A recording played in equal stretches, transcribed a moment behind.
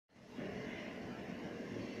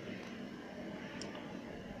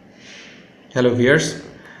Hello viewers,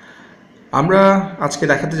 আমরা আজকে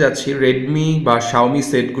দেখাতে যাচ্ছি রেডমি বা শাওমি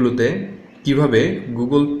সেটগুলোতে কিভাবে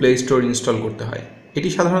গুগল প্লে স্টোর ইনস্টল করতে হয়। এটি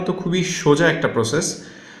সাধারণত খুবই সোজা একটা প্রসেস,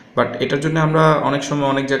 বাট এটার জন্য আমরা অনেক সময়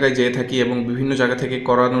অনেক জায়গায় যেয়ে থাকি এবং বিভিন্ন জায়গা থেকে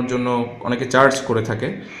করানোর জন্য অনেকে চার্জ করে থাকে।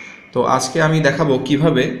 তো আজকে আমি দেখাবো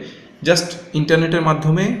কিভাবে জাস্ট ইন্টারনেটের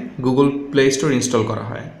মাধ্যমে গুগল প্লে স্টোর ইনস্টল করা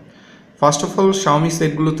হয়। First of all, Xiaomi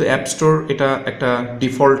সেটগুলোতে app store এটা একটা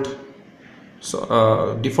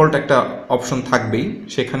ডিফল্ট একটা অপশন থাকবেই।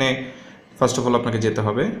 সেখানে ফার্স্ট অফ অল আপনাকে যেতে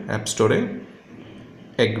হবে অ্যাপ স্টোরে,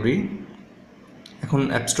 এগ্রি। এখন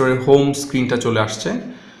অ্যাপ স্টোরের হোম স্ক্রিনটা চলে আসছে।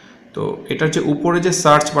 তো এটার যে উপরে যে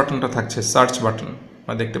সার্চ বাটনটা থাকছে, সার্চ বাটন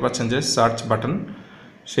দেখতে পাচ্ছেন যে সার্চ বাটন,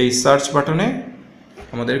 সেই সার্চ বাটনে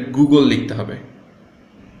আমাদের গুগল লিখতে হবে,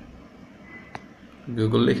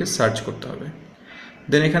 গুগল লিখে সার্চ করতে হবে।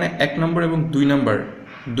 দেন এখানে 1 নম্বর এবং 2 নম্বর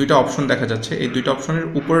দুইটা অপশন দেখা যাচ্ছে। এই দুইটা অপশনের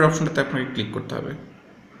উপরের অপশনটাতে আপনাকে ক্লিক করতে হবে।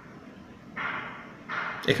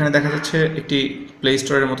 এখানে দেখা যাচ্ছে একটি প্লে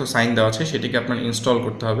স্টোরের মতো সাইন দেওয়া আছে, সেটিকে আপনার ইনস্টল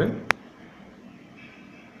করতে হবে।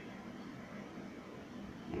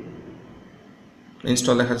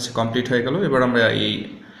 ইনস্টল দেখা যাচ্ছে কমপ্লিট হয়ে গেল। এবার আমরা এই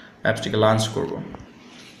অ্যাপসটিকে লঞ্চ করব।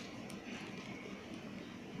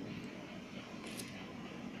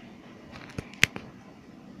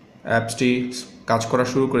 অ্যাপসটি কাজ করা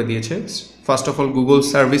শুরু করে দিয়েছে। First of all Google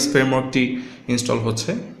service ফ্রেমওয়ার্কটি install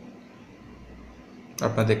হচ্ছে।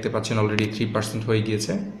 আপনারা দেখতে পাচ্ছেন অলরেডি 3% হয়ে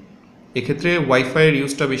গিয়েছে। এক্ষেত্রে ওয়াইফাইয়ের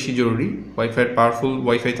ইউজটা বেশি জরুরি। ওয়াইফাইয়ের পাওয়ারফুল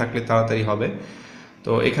ওয়াইফাই থাকলে তাড়াতাড়ি হবে।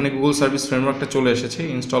 তো এখানে গুগল সার্ভিস ফ্রেমওয়ার্কটা চলে এসেছে।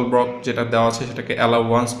 ইনস্টল ব্লক যেটা দেওয়া আছে সেটাকে অ্যালাউ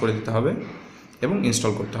ওয়ান্স করে দিতে হবে এবং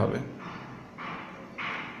ইনস্টল করতে হবে।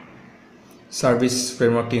 সার্ভিস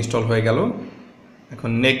ফ্রেমওয়ার্কটি ইনস্টল হয়ে গেল।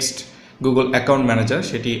 এখন নেক্সট গুগল অ্যাকাউন্ট ম্যানেজার,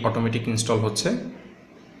 সেটি অটোমেটিক ইনস্টল হচ্ছে,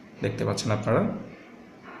 দেখতে পাচ্ছেন আপনারা।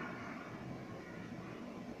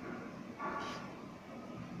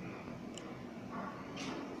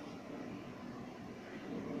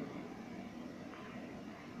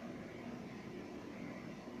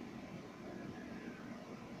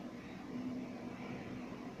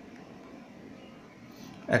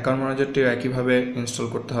 অ্যাকাউন্ট ম্যানেজারটিও একইভাবে ইনস্টল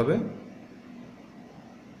করতে হবে।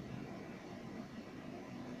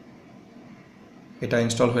 এটা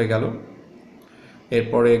ইনস্টল হয়ে গেল।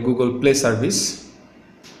 এরপরে গুগল প্লে সার্ভিস,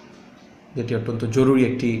 যেটি অত্যন্ত জরুরি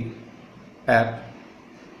একটি অ্যাপ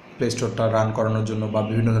প্লে স্টোরটা রান করানোর জন্য বা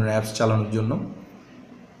বিভিন্ন ধরনের অ্যাপস চালানোর জন্য।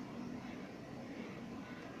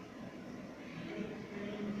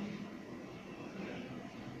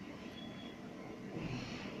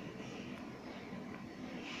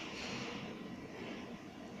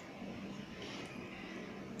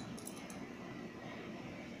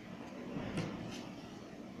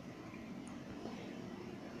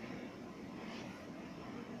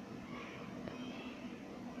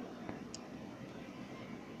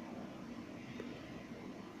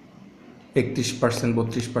 %31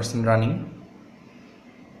 32% রানিং।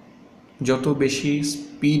 যত বেশি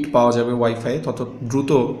স্পিড পাওয়া যাবে ওয়াইফাই, তত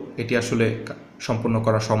দ্রুত এটি আসলে সম্পন্ন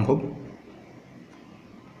করা সম্ভব।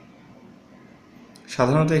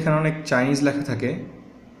 সাধারণত এখানে অনেক চাইনিজ লেখা থাকে,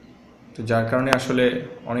 তো যার কারণে আসলে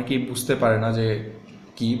অনেকেই বুঝতে পারে না যে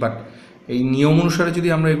কি, বাট এই নিয়ম অনুসারে যদি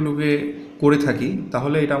আমরা এগুলোকে করে থাকি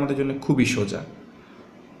তাহলে এটা আমাদের জন্য খুবই সোজা।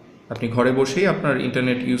 আপনি ঘরে বসেই আপনার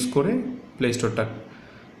ইন্টারনেট ইউজ করে প্লে স্টোরটা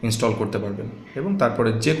ইনস্টল করতে পারবেন এবং তারপরে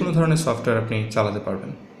যে কোনো ধরনের সফটওয়্যার আপনি চালাতে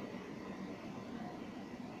পারবেন।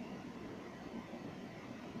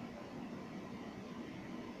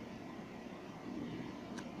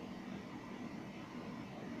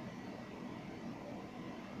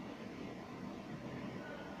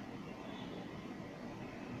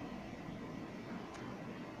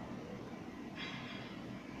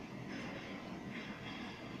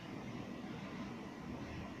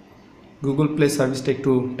 গুগল প্লে সার্ভিসটা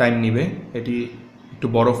একটু টাইম নেবে, এটি একটু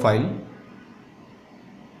বড় ফাইল।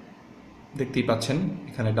 দেখতেই পাচ্ছেন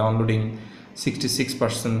এখানে ডাউনলোডিং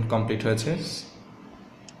 66% কমপ্লিট হয়েছে।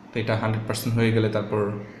 তো এটা 100% হয়ে গেলে তারপর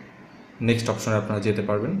নেক্সট অপশনে আপনারা যেতে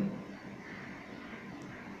পারবেন।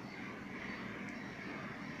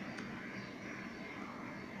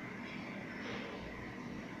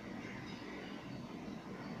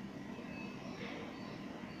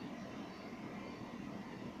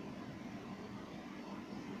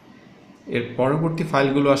 এর পরবর্তী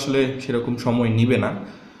ফাইলগুলো আসলে সেরকম সময় নিবে না,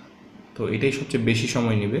 তো এটাই সবচেয়ে বেশি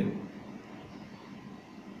সময় নেবে।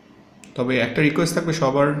 তবে একটা রিকোয়েস্ট থাকবে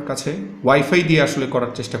সবার কাছে, ওয়াইফাই দিয়ে আসলে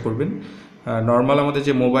করার চেষ্টা করবেন। নর্মাল আমাদের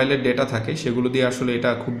যে মোবাইলের ডেটা থাকে সেগুলো দিয়ে আসলে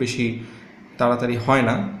এটা খুব বেশি তাড়াতাড়ি হয়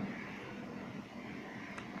না।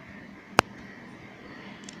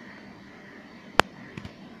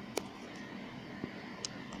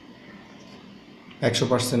 একশো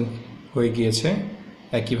পার্সেন্ট হয়ে গিয়েছে।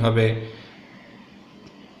 একইভাবে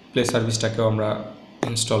প্লে সার্ভিসটাকেও আমরা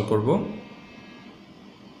ইনস্টল করব।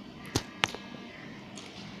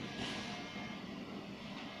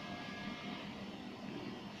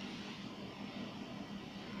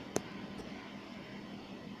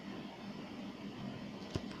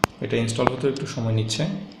 এটা ইনস্টল হতে একটু সময় নিচ্ছে।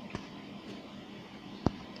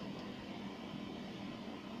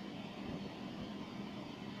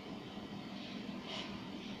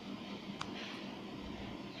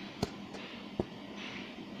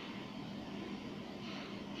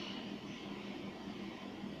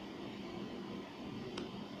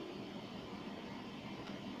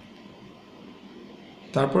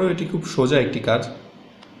 তারপরেও এটি খুব সোজা একটি কাজ।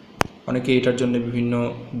 অনেকে এটার জন্য বিভিন্ন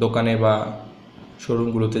দোকানে বা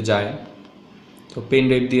শোরুমগুলোতে যায়, তো পেন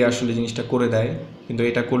ড্রাইভ দিয়ে আসলে জিনিসটা করে দেয়, কিন্তু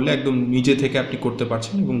এটা করলে একদম নিজে থেকে আপনি করতে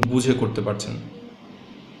পারছেন এবং বুঝে করতে পারছেন।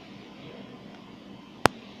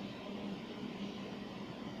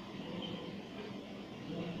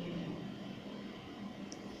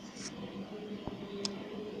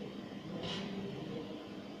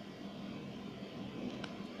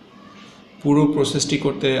 পুরো প্রসেসটি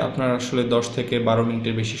করতে আপনার আসলে 10 থেকে 12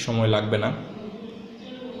 মিনিটের বেশি সময় লাগবে না।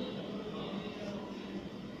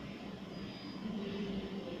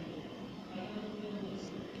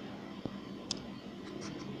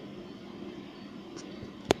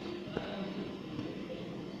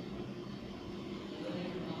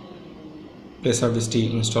 প্লে সার্ভিসটি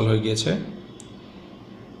ইনস্টল হয়ে গিয়েছে।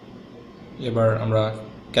 এবার আমরা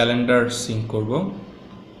ক্যালেন্ডার সিঙ্ক করব।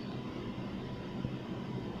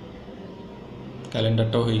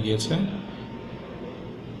 ক্যালেন্ডারটাও হয়ে গিয়েছে।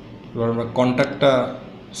 এবার আমরা কন্ট্যাক্টটা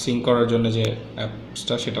সিঙ্ক করার জন্য যে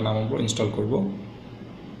অ্যাপসটা সেটা নামাবো, ইনস্টল করব।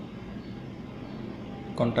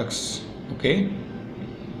 কন্ট্যাক্টস ওকে।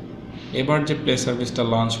 এবার যে প্লে সার্ভিসটা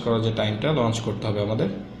লঞ্চ করার যে টাইমটা লঞ্চ করতে হবে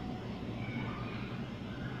আমাদের।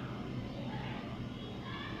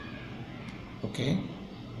 ওকে,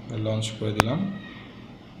 লঞ্চ করে দিলাম।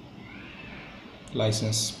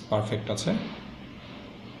 লাইসেন্স পারফেক্ট আছে।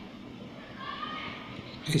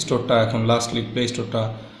 প্লে স্টোরটা এখন লাস্টলি প্লে স্টোরটা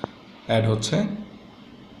অ্যাড হচ্ছে।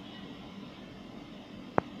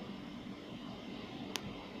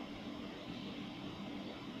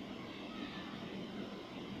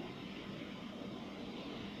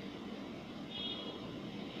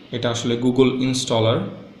 এটা আসলে গুগল ইনস্টলার।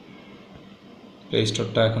 প্লে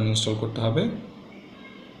স্টোরটা এখন ইনস্টল করতে হবে।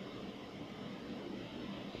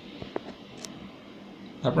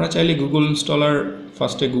 আপনারা চাইলে গুগল ইনস্টলার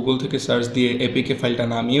ফার্স্টে গুগল থেকে সার্চ দিয়ে এপিকে ফাইলটা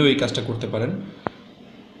নামিয়েও এই কাজটা করতে পারেন।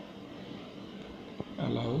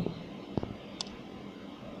 অ্যালাউ।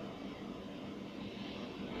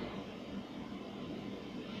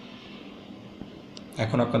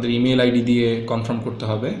 এখন আপনাদের ইমেল আইডি দিয়ে কনফার্ম করতে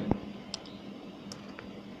হবে।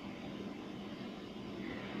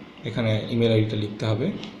 এখানে ইমেল আইডিটা লিখতে হবে।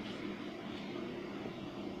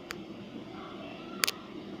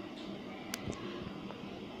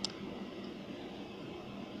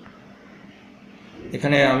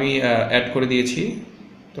 এখানে আমি অ্যাড করে দিয়েছি,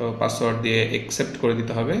 তো পাসওয়ার্ড দিয়ে অ্যাকসেপ্ট করে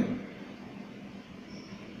দিতে হবে।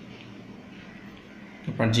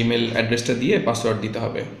 আপনার জিমেল অ্যাড্রেসটা দিয়ে পাসওয়ার্ড দিতে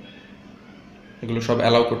হবে। এগুলো সব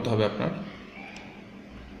অ্যালাউ করতে হবে আপনার।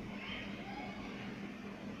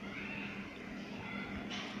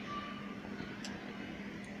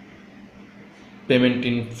 পেমেন্ট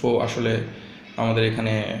ইনফো আসলে আমাদের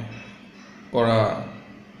এখানে করা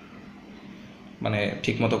মানে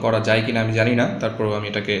ঠিকমতো করা যায় কিনা আমি জানি না, তারপরেও আমি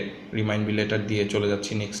এটাকে রিমাইন্ড বি লেটার দিয়ে চলে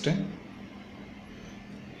যাচ্ছি নেক্সটে।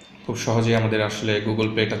 খুব সহজেই আমাদের আসলে গুগল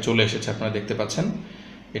প্লেটা চলে এসেছে, আপনারা দেখতে পাচ্ছেন।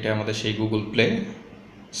 এটা আমাদের সেই গুগল প্লে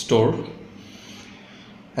স্টোর।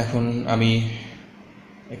 এখন আমি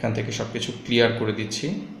এখান থেকে সব কিছু ক্লিয়ার করে দিচ্ছি।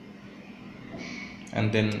 অ্যান্ড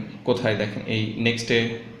দেন কোথায় দেখেন এই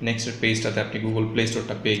নেক্সটের পেজটাতে আপনি গুগল প্লে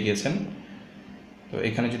স্টোরটা পেয়ে গিয়েছেন। তো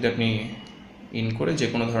এখানে যদি আপনি ইন করে যে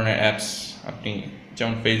কোনো ধরনের অ্যাপস, আপনি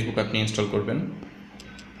যেমন ফেসবুক আপনি ইনস্টল করবেন,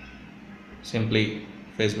 সিম্পলি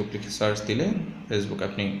ফেসবুক লিখে সার্চ দিলে ফেসবুক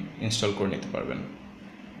আপনি ইনস্টল করে নিতে পারবেন।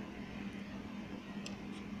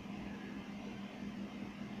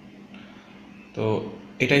 তো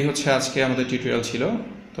এটাই হচ্ছে আজকে আমাদের টিউটোরিয়াল ছিল।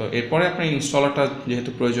 তো এরপরে আপনার ইনস্টলারটা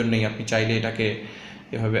যেহেতু প্রয়োজন নেই, আপনি চাইলে এটাকে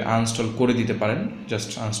এভাবে আনইনস্টল করে দিতে পারেন,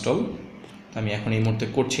 জাস্ট আনইনস্টল। আমি এখন এই মুহূর্তে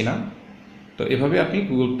করছি না। তো এভাবে আপনি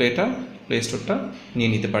গুগল প্লে স্টোরটা নিয়ে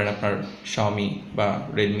নিতে পারেন আপনার Xiaomi বা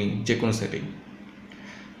Redmi যে কোনো সেটিং।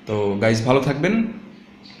 তো গাইজ ভালো থাকবেন,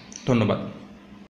 ধন্যবাদ।